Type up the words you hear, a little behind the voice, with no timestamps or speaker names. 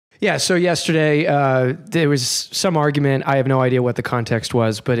Yeah, so yesterday there was some argument. I have no idea what the context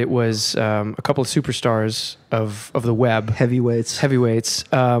was, but it was a couple of superstars of the web. Heavyweights. Big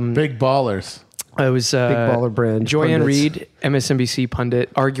ballers. It was Big baller brand. Joyanne pundits. Reed, MSNBC pundit,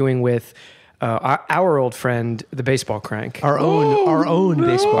 arguing with our old friend, the baseball crank. Our own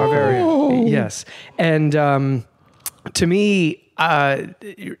baseball. Our very, yes. And to me,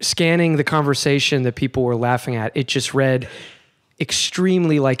 scanning the conversation that people were laughing at, it just read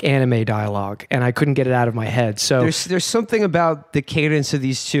extremely like anime dialogue, and I couldn't get it out of my head. So there's something about the cadence of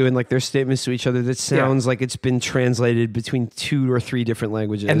these two and like their statements to each other that sounds like it's been translated between 2 or 3 different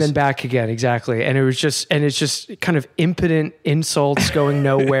languages and then back again, exactly. And it's just kind of impotent insults going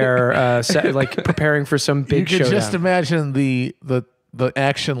nowhere, like preparing for some big You could showdown. just imagine the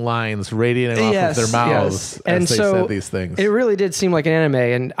action lines radiating off of their mouths as and they so said these things. It really did seem like an anime,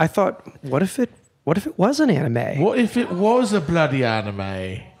 and I thought, what if it was an anime? What if it was a bloody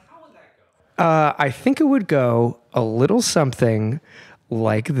anime? I think it would go a little something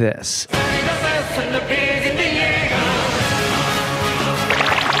like this.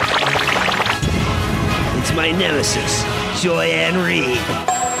 It's my nemesis, Joyanne Reed.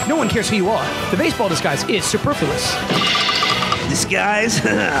 No one cares who you are. The baseball disguise is superfluous. Disguise?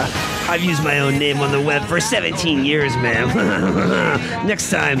 I've used my own name on the web for 17 years, ma'am. Next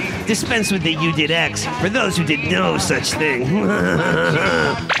time, dispense with the "you did X" for those who did no such thing.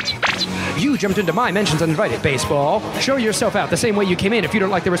 You jumped into my mentions uninvited, baseball. Show yourself out the same way you came in if you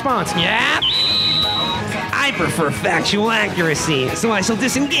don't like the response. Yeah. I prefer factual accuracy, so I shall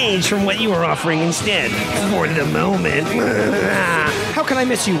disengage from what you are offering instead, for the moment. How can I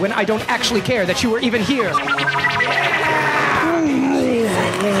miss you when I don't actually care that you were even here?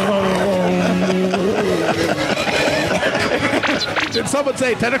 Did someone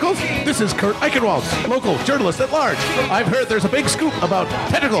say tentacles? This is Kurt Eichenwald, local journalist at large. I've heard there's a big scoop about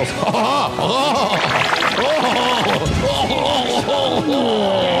tentacles.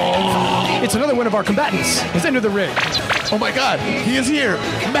 It's another one of our combatants. Let's enter the ring. Oh my God, he is here.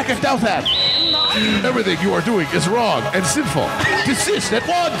 Mecha Doubthat. Everything you are doing is wrong and sinful. Desist at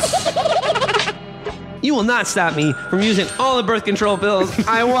once. You will not stop me from using all the birth control pills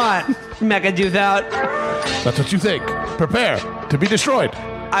I want, Mecha Doubthat. That's what you think. Prepare to be destroyed.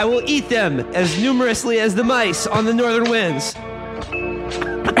 I will eat them as numerously as the mice on the northern winds.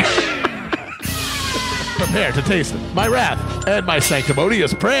 Prepare to taste my wrath and my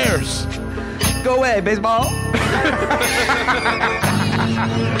sanctimonious prayers. Go away, baseball.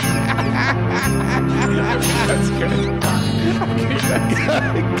 That's great.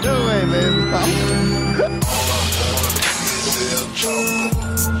 Go away, baseball.